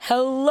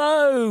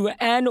Hello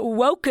and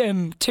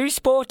welcome to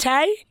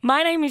Sporte.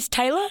 My name is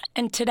Taylor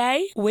and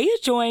today we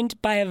are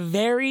joined by a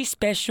very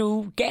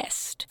special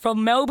guest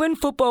from Melbourne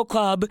Football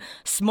Club,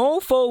 small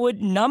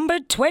forward number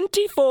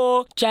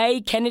 24,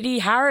 Jay Kennedy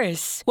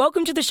Harris.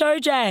 Welcome to the show,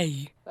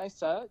 Jay. Thanks,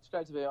 Taylor. It's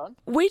great to be on.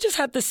 We just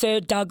had the Sir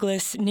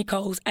Douglas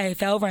Nicholls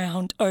AFL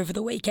round over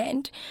the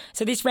weekend.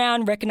 So this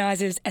round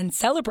recognises and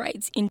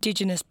celebrates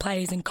Indigenous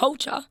players and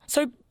culture.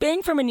 So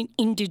being from an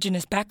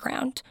Indigenous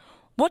background,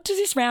 what does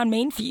this round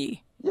mean for you?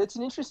 Yeah, it's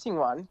an interesting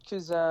one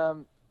because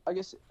I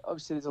guess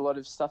obviously there's a lot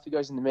of stuff that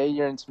goes in the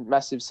media and it's a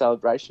massive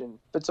celebration.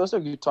 But it's also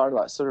a good time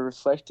to sort of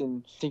reflect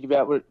and think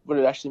about what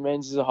it actually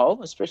means as a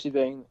whole, especially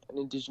being an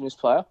Indigenous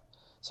player.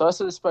 So I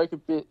sort of spoke a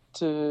bit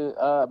to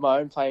my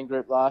own playing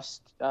group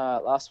last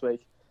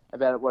week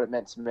about what it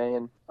meant to me.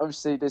 And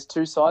obviously there's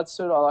two sides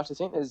to it, I like to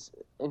think. There's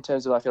in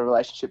terms of a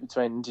relationship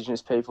between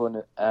Indigenous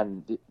people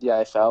and the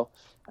AFL.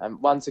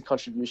 One's the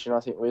contribution I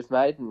think we've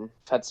made, and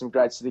had some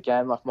greats of the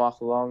game like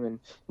Michael Long and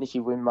Nicky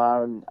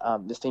Winmar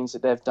and the things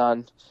that they've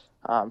done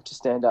to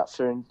stand up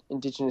for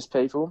Indigenous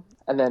people.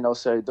 And then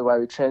also the way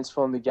we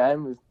transform the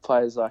game with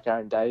players like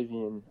Aaron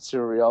Davey and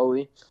Cyril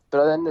Rioli.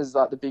 But then there's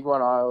the big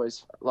one I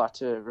always like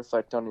to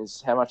reflect on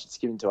is how much it's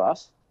given to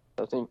us.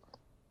 I think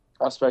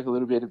I spoke a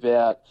little bit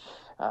about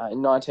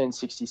in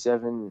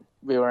 1967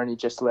 we were only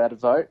just allowed to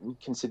vote and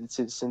considered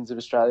citizens of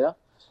Australia.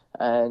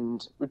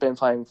 And we've been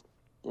playing,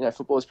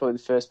 football is probably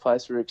the first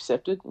place we were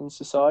accepted in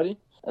society.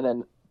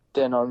 And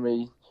then on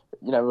we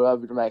were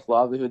able to make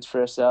livelihoods for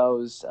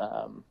ourselves,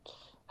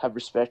 have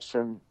respect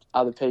from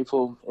other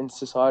people in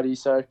society.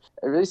 So it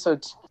really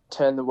sort of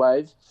turned the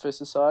wave for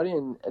society,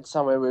 and it's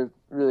somewhere we're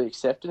really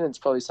accepted, and it's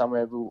probably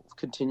somewhere we'll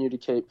continue to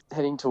keep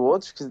heading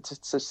towards because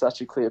it's just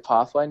such a clear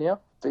pathway now.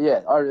 But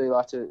yeah, I really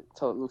like to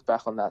look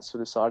back on that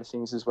sort of side of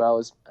things as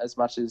well as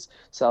much as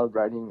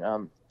celebrating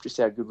just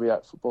how good we are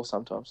at football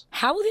sometimes.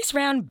 How will this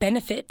round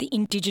benefit the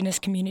Indigenous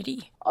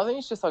community? I think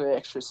it's just an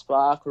extra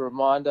spark, a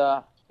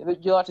reminder.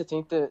 You like to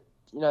think that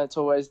it's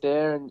always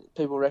there and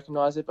people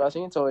recognise it, but I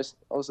think it's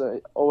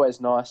always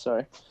nice,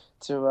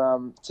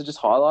 to just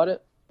highlight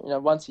it.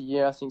 Once a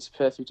year I think is a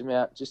perfect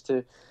amount just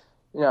to,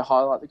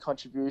 highlight the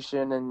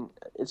contribution, and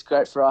it's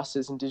great for us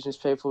as Indigenous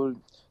people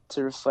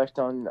to reflect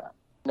on,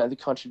 the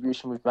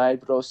contribution we've made,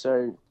 but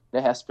also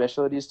how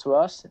special it is to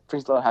us. It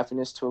brings a lot of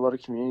happiness to a lot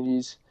of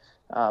communities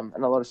and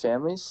a lot of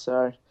families.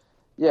 So,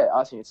 yeah,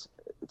 I think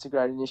it's a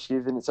great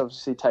initiative, and it's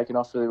obviously taken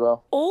off really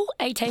well. All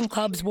 18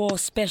 clubs wore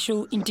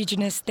special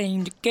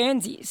Indigenous-themed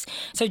Guernseys.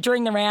 So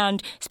during the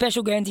round,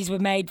 special Guernseys were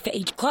made for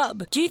each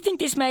club. Do you think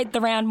this made the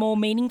round more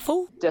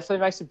meaningful?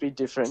 Definitely makes a big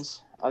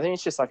difference. I think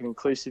it's just an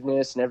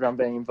inclusiveness and everyone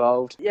being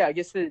involved. Yeah, I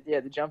guess the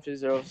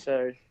jumpers are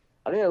also...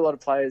 I think a lot of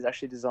players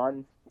actually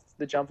design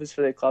the jumpers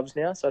for their clubs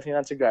now, so I think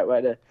that's a great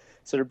way to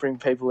sort of bring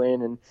people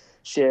in and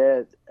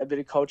share a bit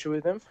of culture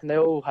with them. And they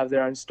all have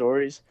their own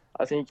stories.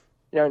 I think,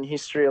 in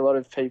history, a lot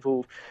of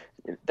people...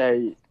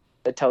 They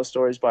tell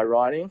stories by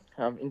writing.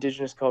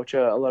 Indigenous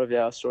culture, a lot of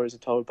our stories are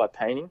told by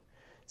painting.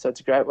 So it's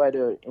a great way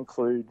to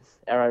include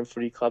our own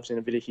footy clubs in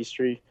a bit of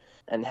history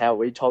and how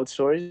we told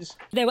stories.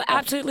 They were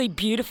absolutely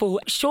beautiful.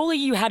 Surely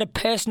you had a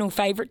personal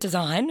favourite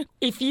design.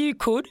 If you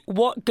could,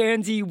 what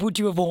Guernsey would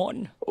you have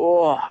worn?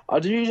 Oh, I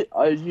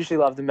usually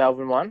love the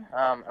Melbourne one.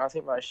 And I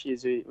think most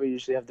years we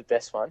usually have the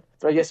best one.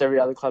 But I guess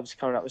every other club's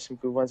coming up with some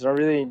good ones. And I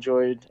really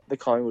enjoyed the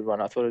Collingwood one.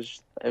 I thought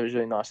it was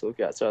really nice to look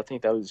at. So I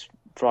think that was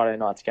Friday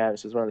night's game.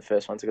 So it was one of the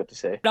first ones I got to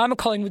see. I'm a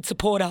Collingwood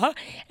supporter.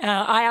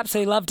 I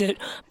absolutely loved it.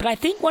 But I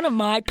think one of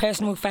my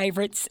personal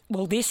favourites,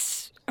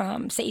 this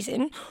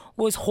season,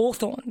 was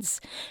Hawthorn's.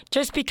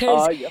 Just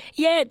because,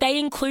 they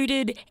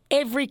included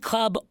every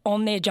club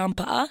on their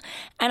jumper,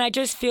 and I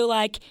just feel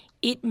like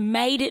it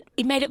made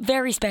it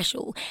very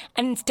special.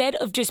 And instead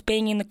of just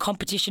being in the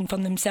competition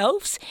from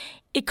themselves,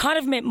 it kind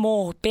of meant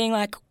more, being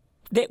like,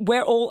 that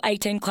we're all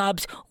 18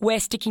 clubs, we're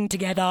sticking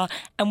together,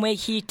 and we're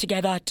here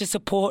together to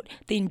support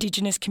the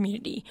Indigenous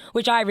community,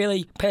 which I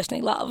really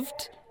personally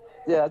loved.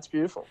 Yeah, that's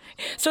beautiful.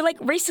 So,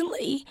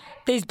 recently,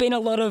 there's been a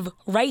lot of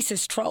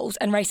racist trolls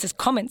and racist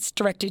comments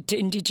directed to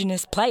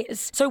Indigenous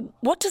players. So,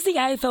 what does the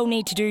AFL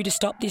need to do to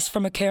stop this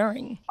from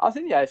occurring? I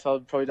think the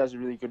AFL probably does a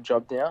really good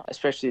job now,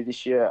 especially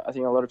this year. I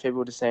think a lot of people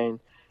would have seen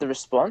the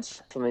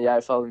response from the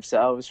AFL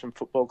themselves, from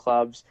football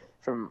clubs,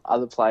 from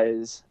other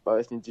players,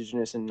 both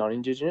Indigenous and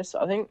non-Indigenous.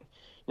 I think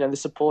the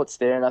support's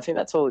there, and I think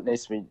that's all it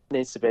needs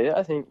to be there.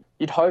 I think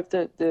you'd hope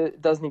that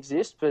it doesn't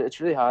exist, but it's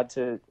really hard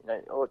to,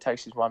 all it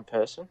takes is one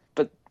person.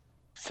 But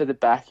for the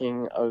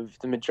backing of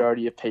the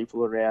majority of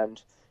people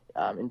around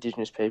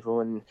Indigenous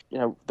people and,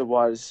 the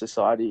wider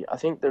society, I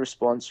think the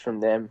response from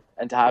them,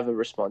 and to have a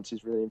response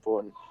is really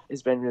important,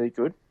 has been really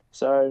good.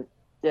 So,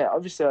 yeah,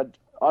 obviously I'd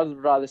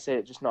rather see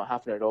it just not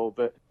happen at all,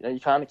 but, you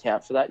can't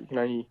account for that. You can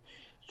only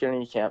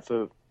account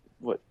for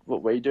what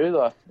we do,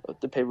 like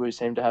the people who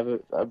seem to have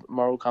a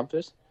moral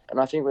compass. And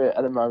I think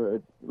at the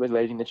moment we're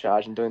leading the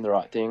charge and doing the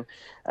right thing.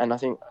 And I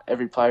think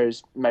every player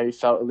has maybe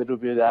felt a little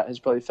bit of that, has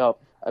probably felt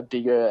a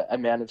bigger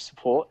amount of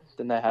support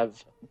than they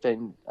have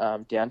been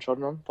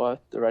downtrodden on by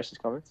the racist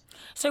comments.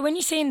 So when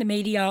you see in the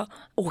media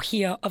or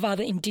hear of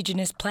other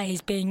Indigenous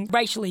players being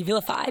racially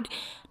vilified,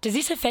 does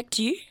this affect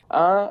you?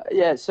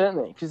 Yeah,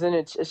 certainly, because then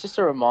it's just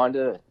a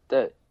reminder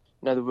that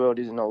the world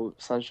isn't all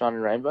sunshine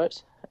and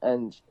rainbows,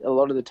 and a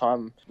lot of the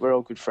time we're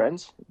all good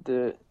friends.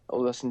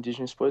 All us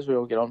Indigenous boys, we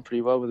all get on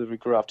pretty well, whether we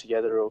grew up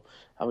together or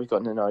we've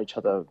gotten to know each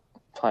other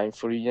playing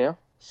footy now.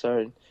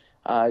 So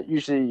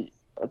usually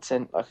I'd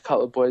send a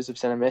couple of boys have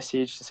sent a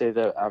message to say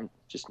that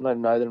just let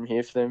them know that I'm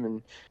here for them,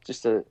 and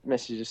just a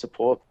message of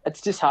support. It's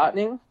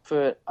disheartening,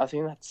 but I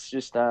think that's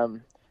just I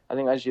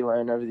think as you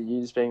learn over the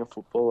years being a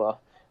footballer,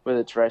 whether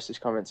it's racist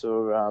comments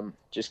or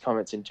just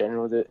comments in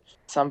general, that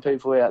some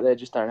people out there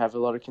just don't have a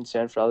lot of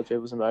concern for other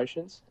people's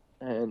emotions.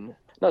 And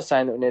not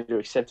saying that we need to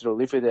accept it or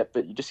live with it,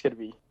 but you just got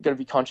to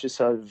be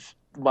conscious of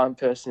one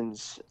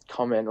person's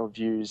comment or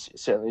views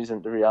certainly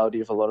isn't the reality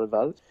of a lot of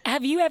others.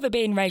 Have you ever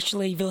been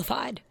racially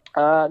vilified?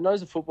 Not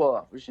as a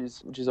footballer, which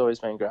has always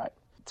been great.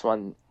 It's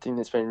one thing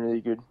that's been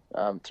really good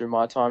through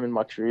my time in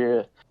my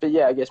career. But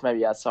yeah, I guess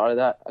maybe outside of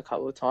that a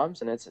couple of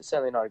times, and it's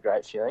certainly not a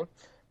great feeling.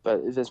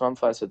 But if there's one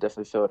place I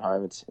definitely feel at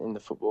home, it's in the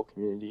football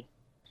community.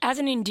 As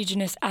an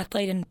Indigenous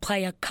athlete and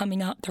player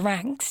coming up the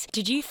ranks,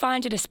 did you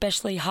find it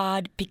especially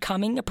hard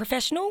becoming a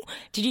professional?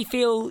 Did you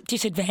feel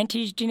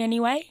disadvantaged in any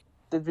way?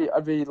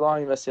 I'd be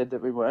lying if I said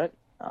that we weren't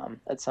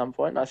at some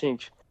point. I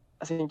think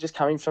just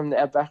coming from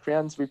our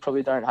backgrounds, we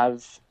probably don't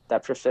have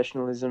that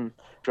professionalism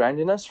drained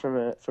in us from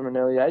an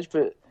early age.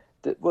 But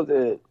what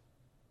the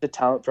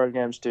talent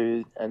programs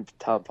do and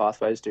talent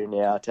pathways do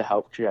now to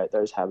help create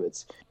those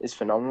habits is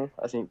phenomenal.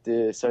 I think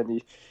the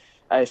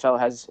AFL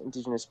has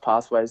Indigenous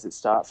pathways that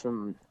start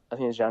from, I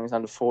think, as young as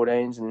under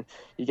 14s, and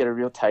you get a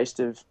real taste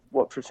of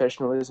what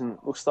professionalism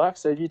looks like.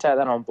 So if you take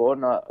that on board,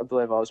 and I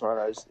believe I was one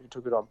of those who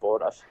took it on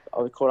board, I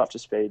was caught up to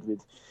speed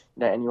with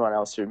anyone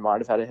else who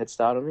might have had a head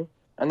start on me.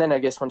 And then I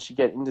guess once you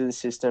get into the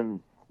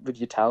system with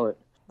your talent,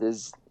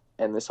 there's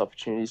endless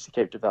opportunities to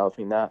keep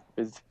developing that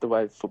with the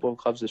way football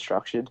clubs are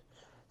structured.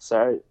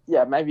 So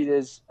yeah, maybe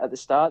there's a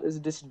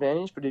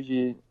disadvantage, but if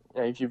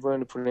you've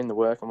learned to put in the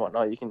work and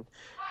whatnot, you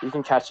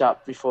can catch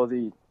up before if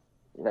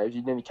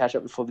you need to catch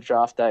up before the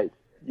draft date,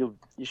 you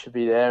should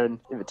be there. And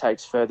if it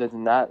takes further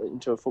than that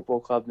into a football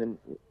club, then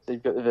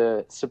they've got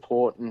the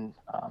support and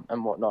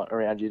whatnot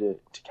around you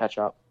to catch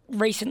up.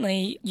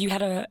 Recently, you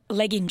had a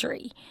leg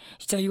injury,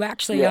 so you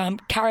actually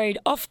carried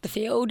off the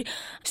field.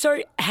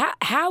 So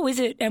how is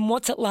it and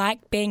what's it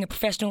like being a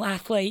professional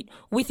athlete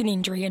with an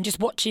injury and just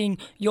watching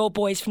your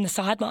boys from the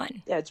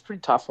sideline? Yeah, it's a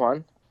pretty tough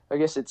one. I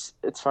guess it's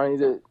funny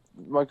that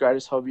my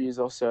greatest hobby is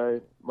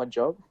also my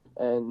job,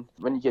 and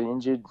when you get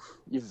injured,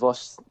 you've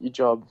lost your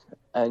job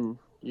and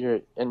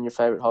your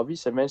favourite hobby.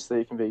 So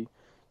mentally, it can be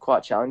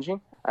quite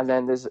challenging. And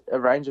then there's a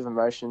range of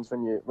emotions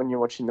when you're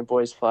watching the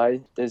boys play.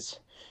 There's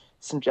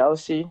some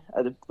jealousy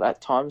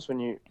at times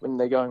when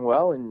they're going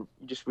well, and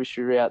you just wish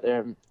you were out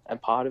there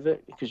and part of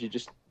it because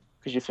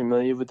you're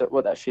familiar with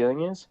what that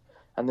feeling is.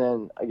 And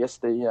then I guess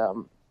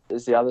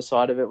there's the other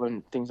side of it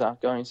when things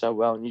aren't going so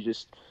well, and you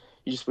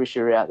just wish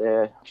you were out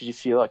there because you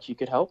feel like you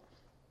could help.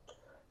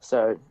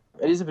 So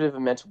it is a bit of a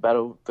mental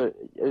battle, but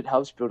it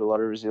helps build a lot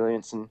of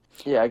resilience. And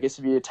yeah, I guess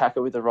if you attack it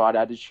with the right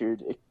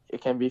attitude,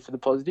 it can be for the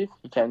positive.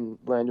 You can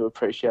learn to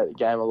appreciate the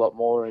game a lot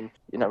more, and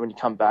when you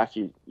come back,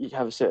 you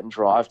have a certain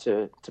drive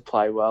to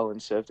play well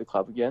and serve the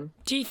club again.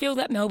 Do you feel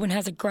that Melbourne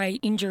has a great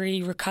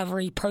injury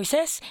recovery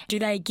process? Do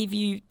they give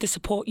you the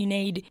support you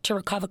need to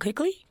recover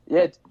quickly?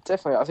 Yeah,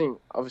 definitely. I think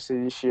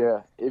obviously this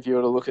year, if you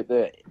were to look at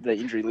the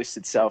injury list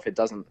itself, it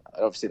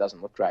obviously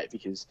doesn't look great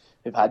because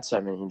we've had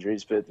so many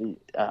injuries, but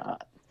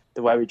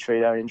the way we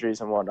treat our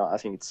injuries and whatnot, I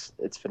think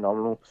it's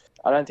phenomenal.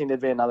 I don't think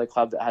there'd be another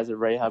club that has a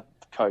rehab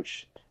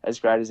coach as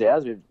great as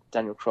ours. We have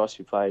Daniel Cross,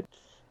 who played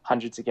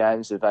hundreds of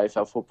games of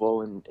AFL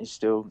football and is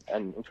still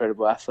an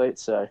incredible athlete.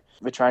 So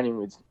we're training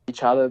with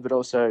each other, but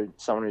also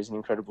someone who's in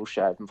incredible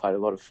shape and played a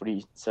lot of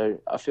footy.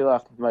 So I feel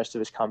like most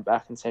of us come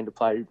back and seem to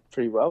play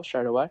pretty well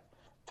straight away.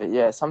 But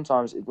yeah,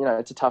 sometimes,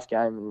 it's a tough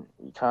game and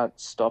you can't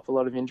stop a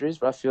lot of injuries,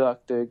 but I feel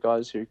like the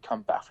guys who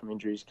come back from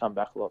injuries come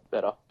back a lot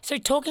better. So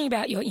talking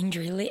about your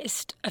injury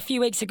list, a few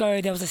weeks ago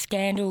there was a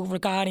scandal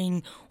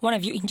regarding one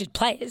of your injured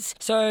players.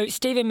 So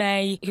Stephen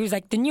May, who was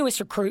like the newest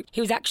recruit,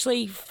 he was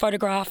actually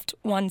photographed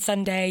one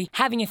Sunday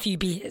having a few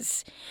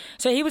beers.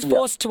 So he was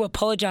forced to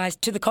apologise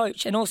to the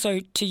coach and also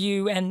to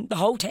you and the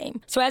whole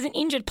team. So as an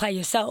injured player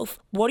yourself,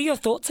 what are your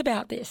thoughts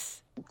about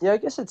this? Yeah, I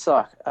guess it's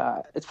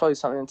it's probably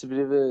something that's a bit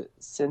of a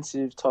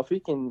sensitive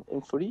topic in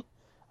footy.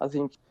 I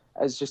think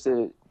as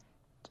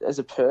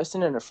a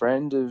person and a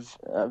friend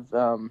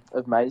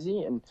of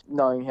Maisie, and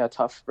knowing how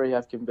tough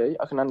rehab can be,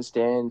 I can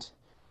understand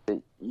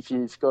that if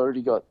you've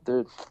already got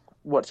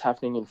what's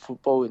happening in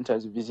football in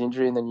terms of his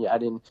injury, and then you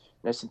add in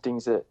some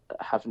things that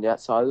happened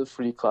outside of the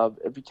footy club,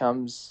 it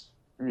becomes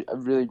a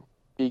really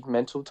big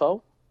mental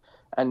toll.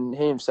 And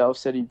he himself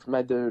said he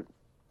made the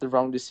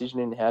wrong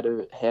decision in how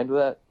to handle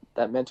that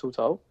mental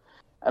toll.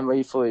 and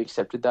we fully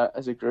accepted that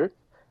as a group.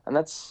 And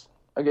that's,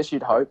 I guess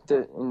you'd hope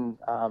that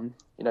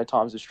in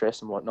times of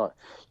stress and whatnot,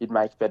 you'd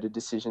make better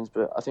decisions.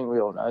 But I think we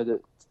all know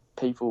that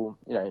people,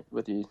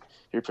 whether you're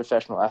a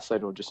professional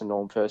athlete or just a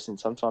normal person,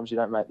 sometimes you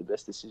don't make the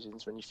best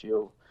decisions when you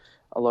feel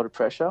a lot of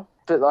pressure.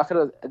 But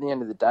at the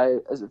end of the day,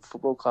 as a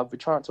football club, we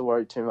try not to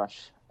worry too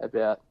much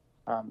about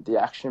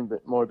the action,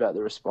 but more about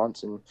the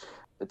response. And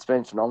it's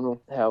been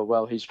phenomenal how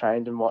well he's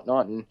trained and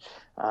whatnot. And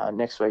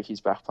next week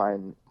he's back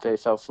playing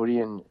VFL footy,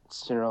 and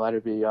sooner or later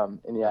be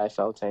in the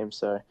AFL team.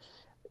 So,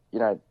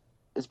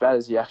 as bad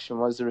as the action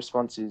was, the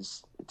response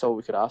it's all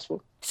we could ask for.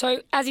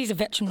 So, as he's a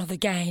veteran of the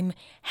game,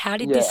 how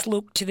did this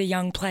look to the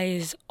young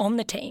players on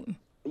the team?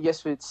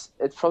 Yes, it's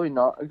probably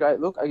not a great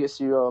look. I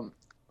guess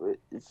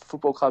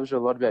football clubs are a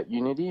lot about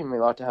unity, and we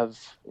like to have,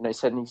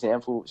 set an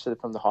example, set it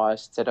from the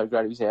highest, set a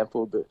great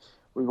example, but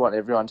we want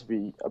everyone to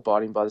be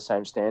abiding by the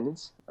same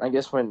standards. And I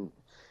guess when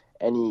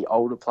any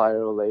older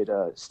player or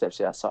leader steps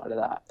outside of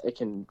that, it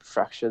can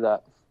fracture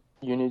that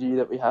unity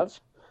that we have.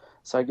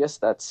 So I guess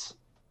that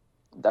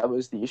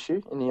was the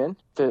issue in the end.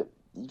 But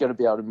you got to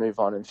be able to move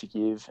on and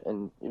forgive,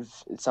 and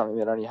if it's something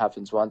that only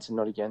happens once and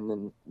not again,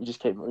 then you just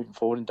keep moving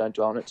forward and don't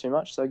dwell on it too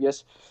much. So I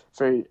guess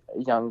for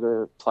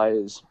younger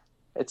players,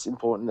 it's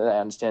important that they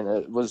understand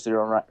that it was the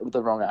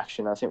wrong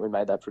action. I think we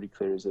made that pretty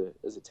clear as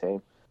a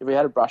team. If we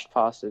had brushed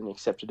past it and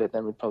accepted it,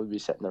 then we'd probably be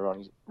setting the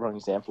wrong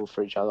example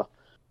for each other.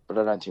 But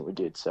I don't think we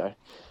did. So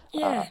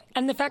yeah,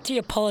 and the fact he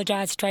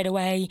apologised straight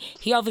away,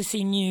 he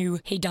obviously knew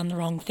he'd done the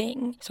wrong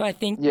thing. So I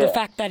think the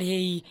fact that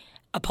he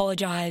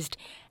apologised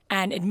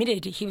and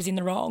admitted he was in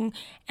the wrong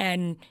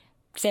and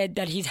said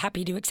that he's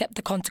happy to accept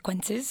the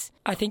consequences,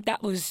 I think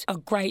that was a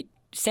great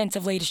sense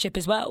of leadership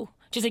as well,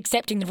 just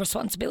accepting the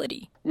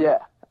responsibility. Yeah.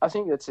 I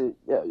think that's it.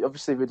 Yeah,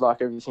 obviously we'd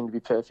like everything to be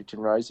perfect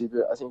and rosy,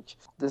 but I think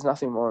there's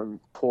nothing more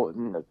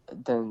important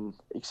than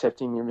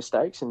accepting your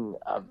mistakes and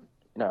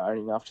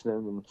owning up to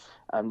them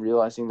and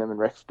realising them and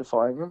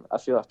rectifying them. I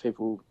feel like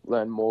people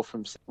learn more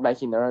from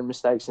making their own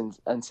mistakes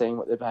and seeing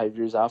what their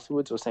behaviour is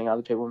afterwards, or seeing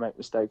other people make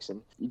mistakes,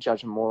 and you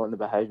judge them more on the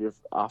behaviour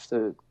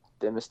after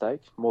their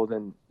mistake more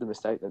than the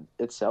mistake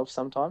itself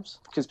sometimes.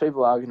 Because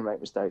people are going to make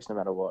mistakes no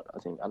matter what, I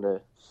think,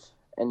 under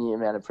any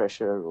amount of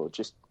pressure, or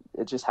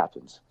it just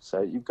happens.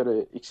 So you've got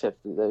to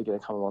accept that they're going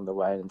to come along the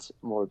way, and it's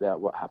more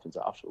about what happens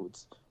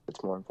afterwards.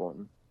 It's more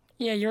important.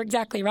 Yeah, you're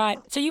exactly right.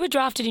 So you were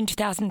drafted in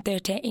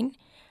 2013.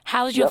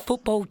 How has your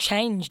football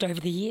changed over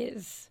the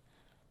years?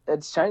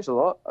 It's changed a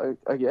lot,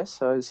 I guess.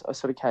 So I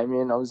sort of came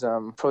in, I was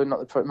probably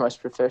not the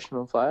most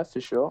professional player,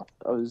 for sure.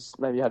 I was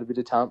maybe had a bit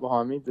of talent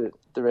behind me, but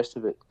the rest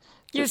of it...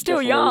 You're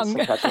still young.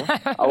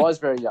 I was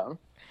very young.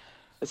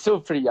 It's still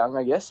pretty young,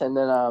 I guess. And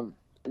then...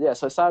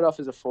 so I started off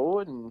as a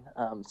forward and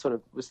sort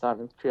of was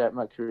starting to create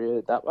my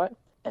career that way.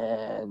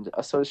 And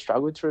I sort of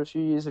struggled through a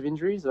few years of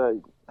injuries. I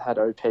had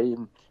OP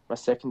in my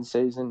second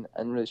season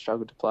and really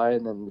struggled to play.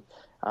 And then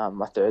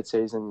my third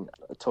season,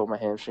 I tore my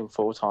hamstring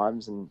 4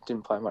 times and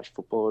didn't play much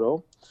football at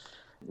all.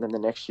 And then the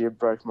next year,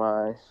 broke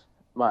my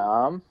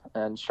arm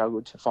and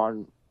struggled to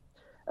find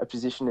a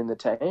position in the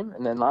team.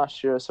 And then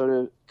last year, I sort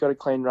of got a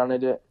clean run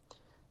at it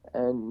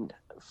and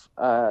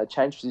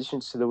changed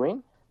positions to the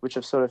wing, which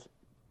I've sort of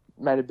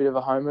made a bit of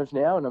a home of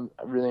now, and I'm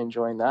really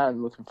enjoying that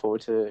and looking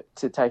forward to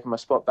taking my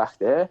spot back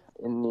there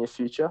in the near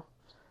future.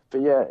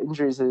 But yeah,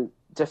 injuries have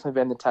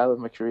definitely been the tail of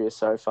my career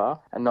so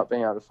far, and not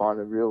being able to find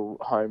a real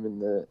home in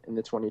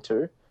the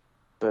 22.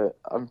 But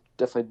I'm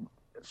definitely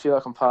feel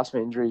like I'm past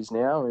my injuries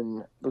now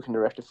and looking to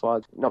rectify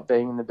not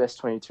being in the best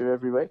 22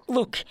 every week.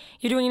 Look,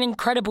 you're doing an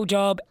incredible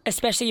job,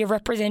 especially you're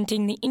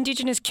representing the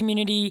Indigenous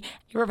community.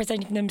 You're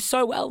representing them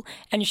so well,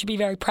 and you should be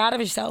very proud of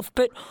yourself.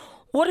 But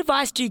what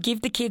advice do you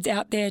give the kids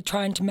out there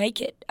trying to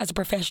make it as a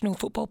professional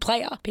football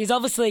player? Because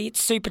obviously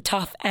it's super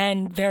tough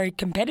and very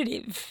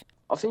competitive.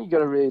 I think you've got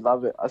to really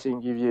love it. I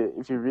think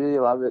if you really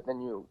love it,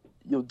 then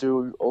you'll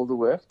do all the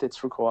work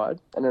that's required,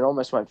 and it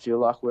almost won't feel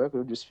like work.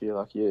 It'll just feel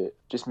like you're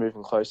just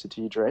moving closer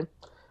to your dream.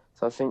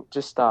 So I think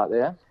just start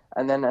there.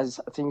 And then as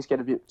things get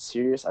a bit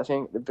serious, I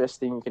think the best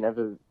thing you can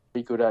ever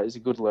be good at is a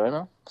good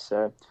learner.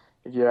 So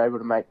if you're able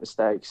to make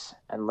mistakes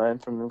and learn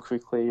from them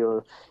quickly,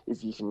 or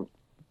if you can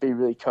be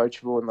really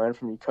coachable and learn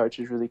from your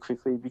coaches really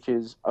quickly,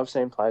 because I've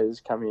seen players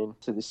come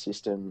into the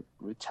system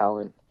with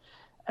talent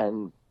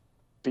and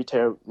be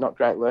not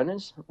great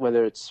learners,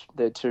 whether it's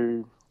they're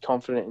too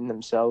confident in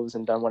themselves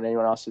and don't want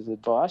anyone else's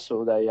advice,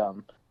 or they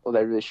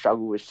really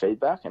struggle with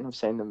feedback. And I've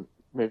seen them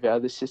move out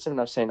of the system,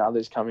 and I've seen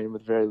others come in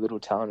with very little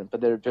talent,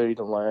 but their ability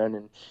to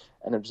learn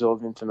and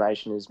absorb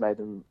information has made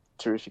them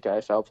terrific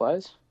AFL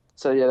players.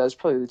 So yeah, those are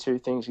probably the two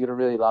things. You've got to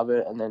really love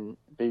it and then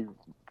be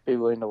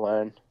willing to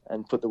learn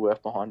and put the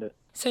work behind it.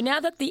 So now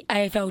that the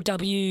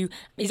AFLW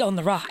is on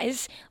the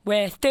rise,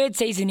 we're third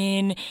season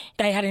in,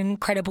 they had an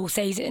incredible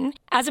season.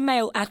 As a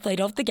male athlete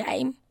of the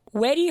game,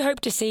 where do you hope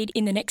to see it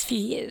in the next few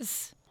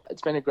years?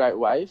 It's been a great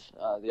wave,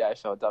 the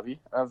AFLW.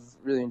 I've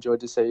really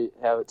enjoyed to see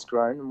how it's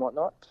grown and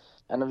whatnot.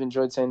 And I've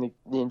enjoyed seeing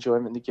the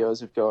enjoyment the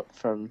girls have got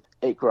from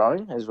it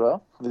growing as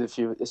well, with a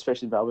few,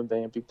 especially Melbourne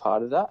being a big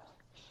part of that.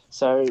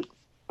 So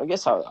I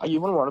guess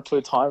you wouldn't want to put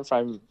a time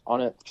frame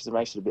on it because it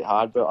makes it a bit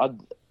hard, but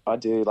I'd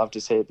do love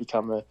to see it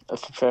become a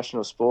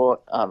professional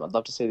sport. I'd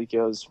love to see the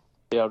girls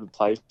be able to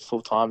play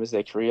full time as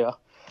their career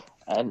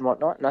and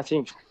whatnot. And I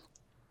think,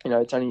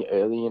 it's only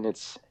early in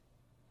its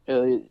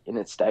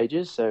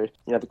stages, so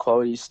the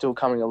quality is still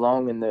coming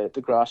along, and the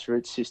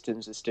grassroots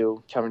systems are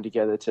still coming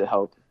together to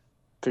help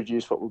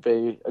produce what will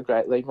be a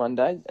great league one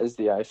day, as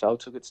the AFL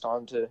took its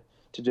time to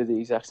do the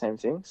exact same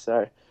thing.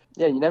 So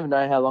yeah, you never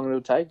know how long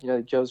it'll take.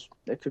 The girls,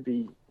 there could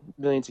be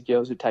millions of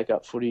girls who take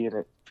up footy, and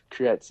it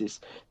creates this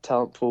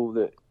talent pool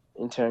that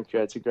in turn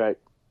creates a great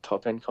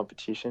top end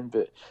competition.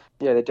 But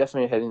yeah, they're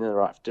definitely heading in the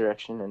right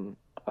direction, and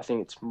I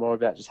think it's more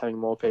about just having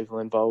more people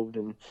involved.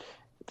 And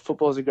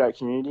football's a great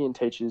community and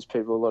teaches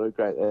people a lot of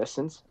great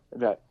lessons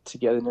about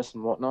togetherness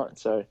and whatnot.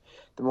 So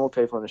the more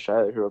people in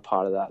Australia who are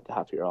part of that, the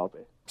happier I'll be.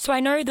 So I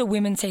know the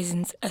women's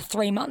season's a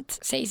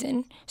 3-month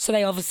season, so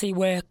they obviously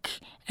work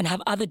and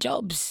have other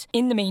jobs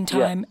in the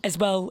meantime, as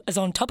well as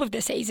on top of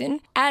the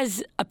season.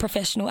 As a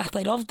professional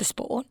athlete of the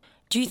sport,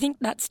 do you think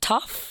that's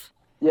tough?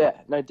 Yeah,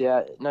 no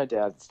doubt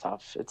it's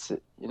tough. It's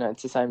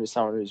it's the same as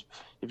someone who's,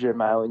 if you're a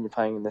male and you're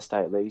playing in the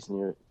state leagues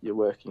and you're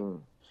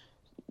working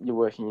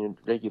your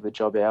regular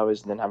job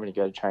hours and then having to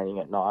go to training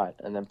at night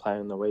and then playing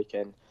on the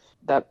weekend,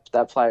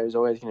 that player is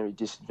always going to be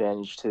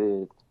disadvantaged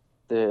to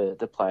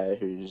the player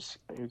who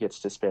gets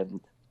to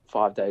spend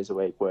 5 days a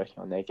week working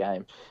on their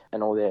game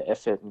and all their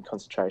effort and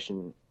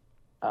concentration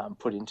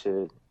put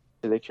into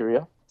their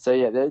career. So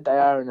yeah, they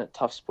are in a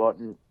tough spot,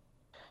 and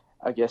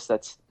I guess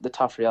that's the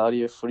tough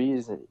reality of footy,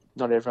 is that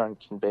not everyone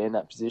can be in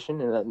that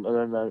position. And at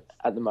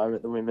the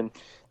moment, the women,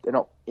 they're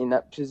not in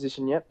that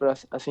position yet,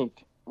 but I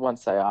think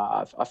once they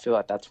are, I feel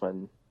like that's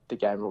when the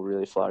game will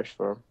really flourish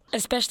for them.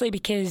 Especially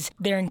because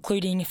they're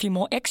including a few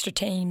more extra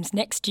teams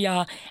next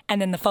year,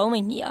 and then the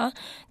following year,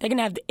 they're going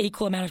to have the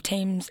equal amount of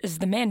teams as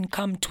the men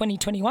come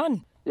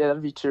 2021. Yeah,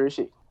 that'd be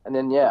terrific. And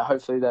then, yeah,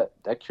 hopefully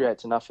that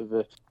creates enough of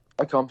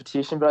a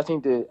competition. But I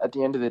think at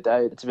the end of the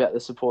day, it's about the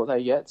support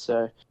they get.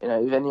 So,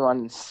 if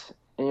anyone's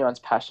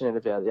passionate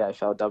about the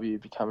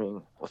AFLW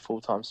becoming a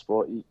full-time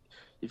sport,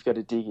 you've got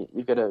to dig it.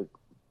 You've got to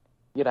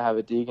have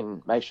a dig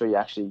and make sure you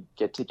actually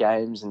get to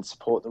games and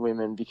support the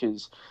women,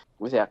 because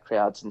without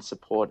crowds and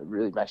support, it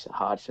really makes it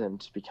hard for them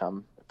to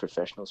become a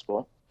professional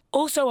sport.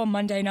 Also on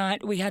Monday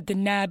night, we had the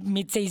NAB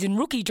mid-season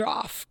rookie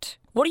draft.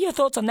 What are your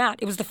thoughts on that?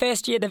 It was the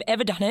first year they've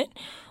ever done it.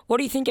 What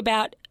do you think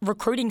about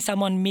recruiting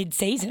someone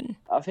mid-season?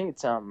 I think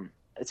it's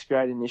a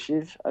great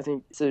initiative. I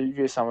think so. If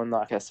you're someone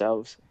like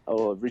ourselves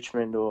or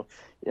Richmond or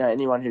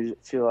anyone who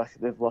feel like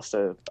they've lost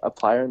a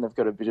player and they've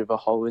got a bit of a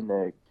hole in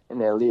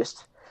their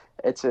list,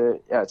 it's a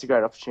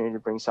great opportunity to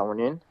bring someone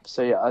in.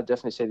 So yeah, I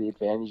definitely see the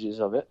advantages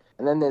of it.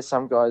 And then there's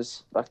some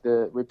guys like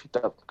we picked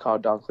up Kyle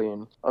Dunkley,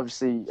 and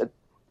obviously at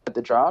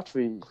the draft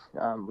we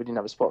didn't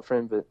have a spot for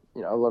him, but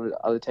a lot of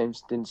other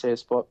teams didn't see a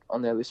spot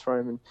on their list for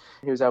him, and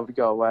he was able to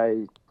go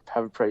away,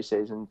 have a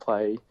pre-season,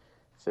 play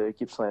for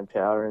Gippsland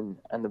Power and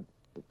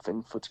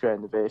Footscray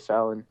in the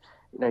VFL, and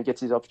he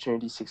gets his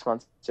opportunity 6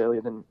 months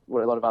earlier than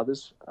what a lot of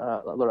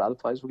other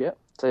players will get.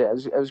 So yeah,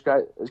 it was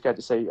great. It was great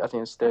to see. I think it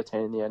was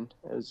 13 in the end.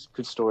 It was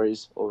good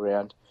stories all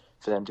around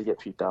for them to get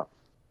picked up.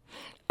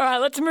 All right,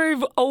 let's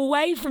move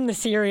away from the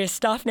serious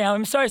stuff now.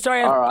 I'm so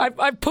sorry.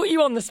 I put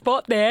you on the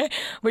spot there.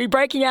 Were you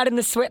breaking out in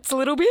the sweats a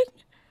little bit?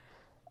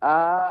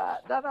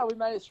 No, we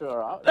made it through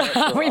all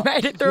right. We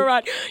made it through all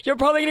right. You're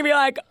probably going to be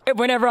like,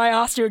 whenever I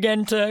ask you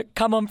again to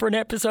come on for an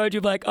episode,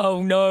 you'll be like,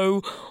 oh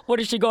no, what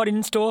has she got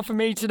in store for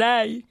me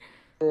today?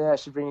 Yeah,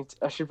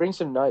 I should bring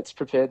some notes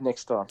prepared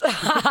next time.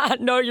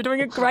 No, you're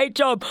doing a great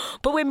job.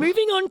 But we're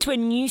moving on to a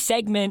new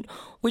segment,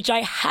 which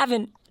I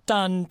haven't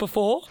done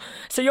before.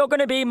 So you're going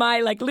to be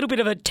my little bit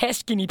of a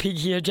test guinea pig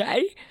here,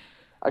 Jay.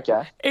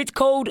 Okay. It's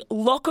called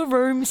Locker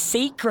Room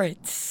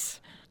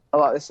Secrets. I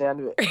like the sound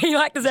of it. You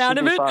like the sound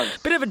of it? Fun.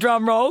 Bit of a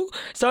drum roll.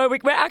 So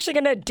we're actually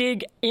going to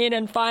dig in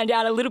and find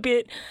out a little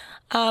bit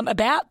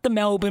about the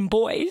Melbourne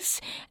boys.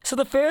 So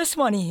the first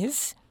one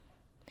is,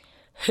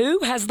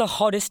 who has the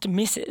hottest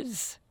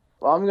misses?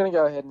 Well, I'm going to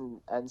go ahead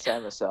and say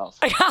myself.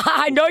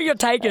 I know you're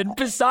taken.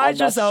 Besides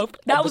yourself.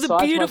 That was a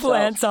beautiful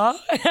answer.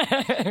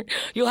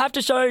 You'll have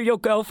to show your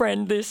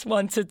girlfriend this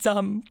once it's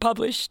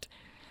published.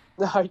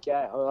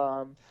 Okay.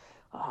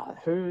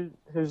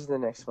 Who's the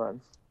next one?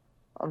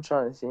 I'm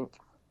trying to think.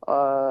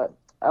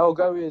 I'll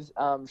go with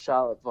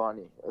Charlotte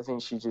Viney. I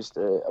think she's just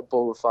a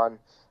ball of fun.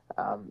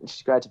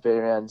 She's great to be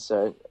around.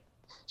 So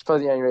it's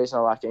probably the only reason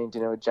I like eating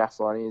dinner with Jack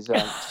Viney is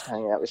just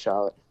hanging out with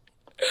Charlotte.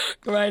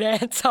 Great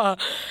answer.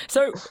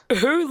 So,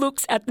 who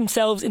looks at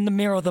themselves in the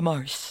mirror the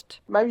most?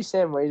 Maybe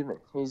Sam Wiedemann.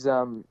 He's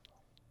and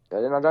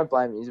I don't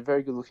blame him. He's a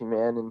very good-looking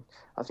man, and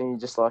I think he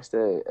just likes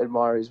to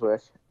admire his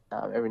work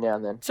every now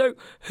and then. So,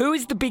 who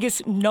is the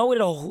biggest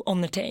know-it-all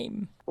on the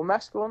team? Well,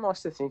 Max Gawn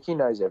likes to think he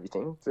knows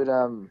everything, but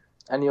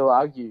and he'll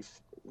argue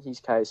his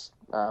case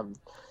till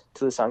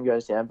the sun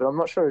goes down. But I'm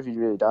not sure if he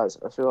really does.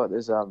 I feel like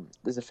there's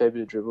a fair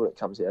bit of dribble that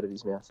comes out of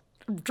his mouth.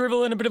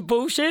 Dribble and a bit of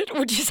bullshit,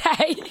 would you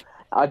say?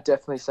 I'd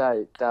definitely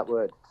say that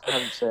word,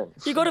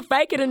 100%. You got to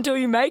fake it until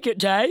you make it,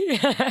 Jay.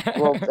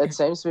 Well, it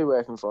seems to be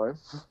working for him.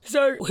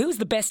 So, who's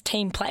the best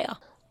team player?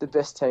 The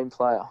best team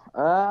player?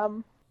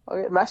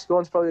 Max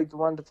Gawn's probably a good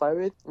one to play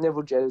with.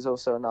 Neville Jett is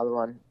also another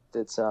one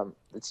that's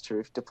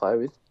terrific to play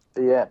with.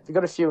 But yeah, we've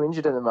got a few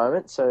injured at the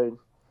moment, so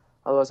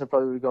otherwise I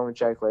probably would have gone with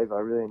Jake Lever. I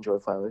really enjoy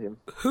playing with him.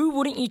 Who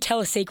wouldn't you tell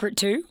a secret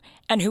to,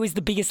 and who is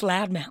the biggest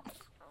loudmouth?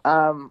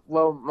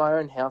 Well, my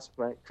own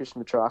housemate,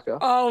 Christian Petrarca.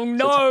 Oh,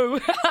 no!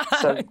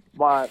 So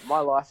my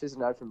life is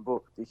an open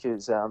book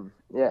because,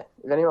 if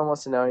anyone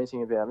wants to know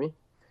anything about me,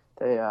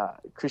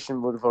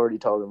 Christian would have already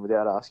told them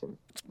without asking.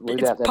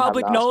 It's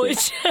public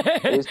knowledge.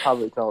 It is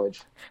public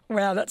knowledge.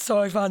 Wow, that's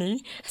so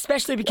funny.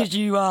 Especially because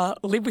you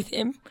live with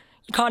him.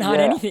 You can't hide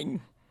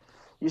anything.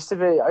 I used to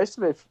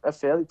be a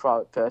fairly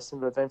private person,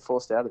 but I've been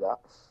forced out of that.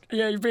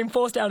 Yeah, you've been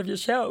forced out of your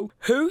shell.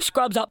 Who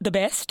scrubs up the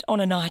best on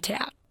a night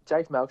out?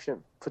 Jake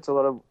Melksham puts a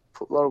lot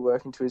of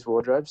work into his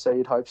wardrobe, so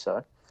you'd hope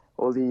so.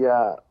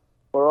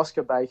 Or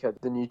Oscar Baker,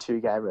 the new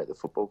two-gamer at the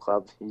football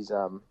club. He's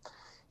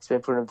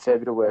been putting a fair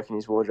bit of work in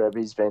his wardrobe.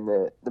 He's been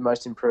the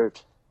most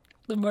improved.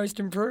 The most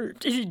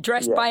improved? Is he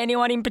dressed by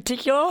anyone in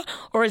particular,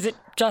 or is it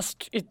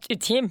just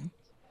it's him?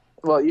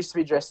 Well, it used to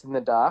be dressed in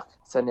the dark,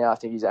 so now I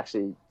think he's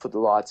actually put the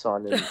lights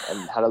on and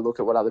had a look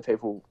at what other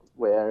people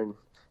wear, and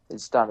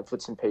it's starting to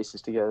put some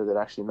pieces together that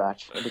actually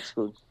match. It looks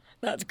good.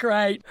 That's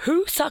great.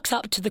 Who sucks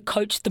up to the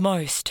coach the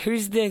most?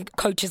 Who's the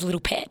coach's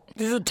little pet?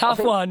 This is a tough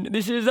one. It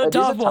is a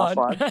tough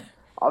one.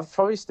 I'm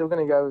probably still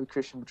going to go with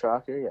Christian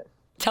Petrarca again.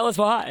 Tell us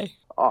why.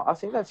 I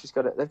think they've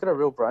got a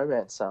real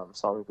bromance,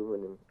 Simon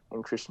Goodwin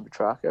and Christian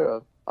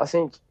Petrarca. I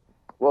think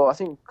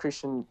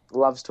Christian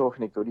loves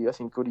talking to Goody. I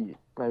think Goody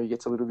maybe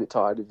gets a little bit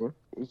tired of him.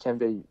 He can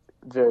be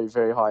very,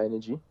 very high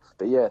energy.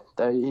 But yeah,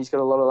 he's got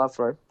a lot of love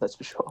for him, that's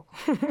for sure.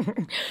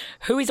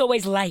 Who is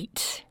always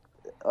late?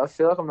 I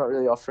feel like I'm not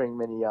really offering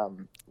many,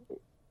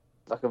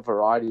 like a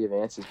variety of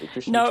answers, but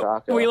Christian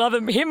Petrarca. No, we love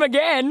him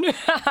again.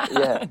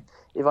 Yeah.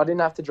 If I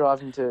didn't have to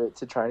drive him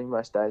to training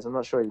most days, I'm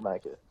not sure he'd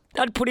make it.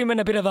 That'd put him in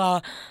a bit of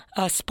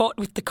a spot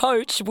with the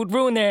coach. It would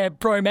ruin their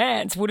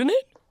bromance, wouldn't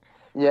it?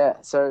 Yeah,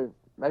 so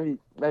maybe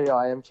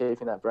I am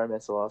keeping that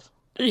bromance alive.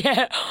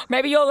 Yeah,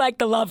 maybe you're like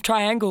the love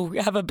triangle.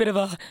 You have a bit of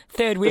a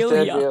third wheel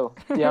here. The third wheel.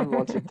 The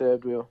unwanted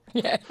third wheel.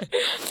 Yeah.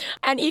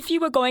 And if you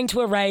were going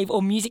to a rave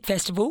or music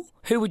festival,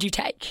 who would you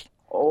take?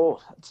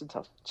 Oh, that's a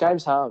tough.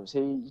 James Harmes.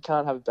 You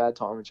can't have a bad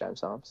time with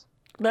James Harmes.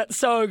 That's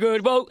so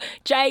good. Well,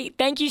 Jay,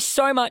 thank you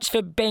so much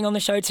for being on the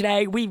show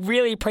today. We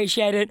really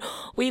appreciate it.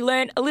 We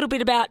learned a little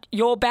bit about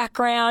your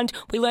background.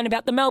 We learned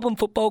about the Melbourne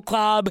Football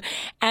Club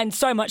and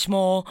so much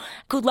more.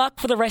 Good luck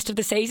for the rest of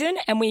the season,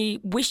 and we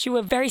wish you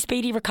a very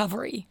speedy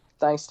recovery.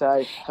 Thanks,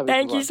 Tay.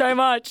 Thank you so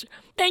much.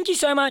 Thank you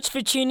so much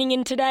for tuning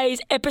in today's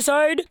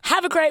episode.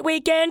 Have a great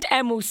weekend,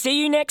 and we'll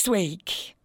see you next week.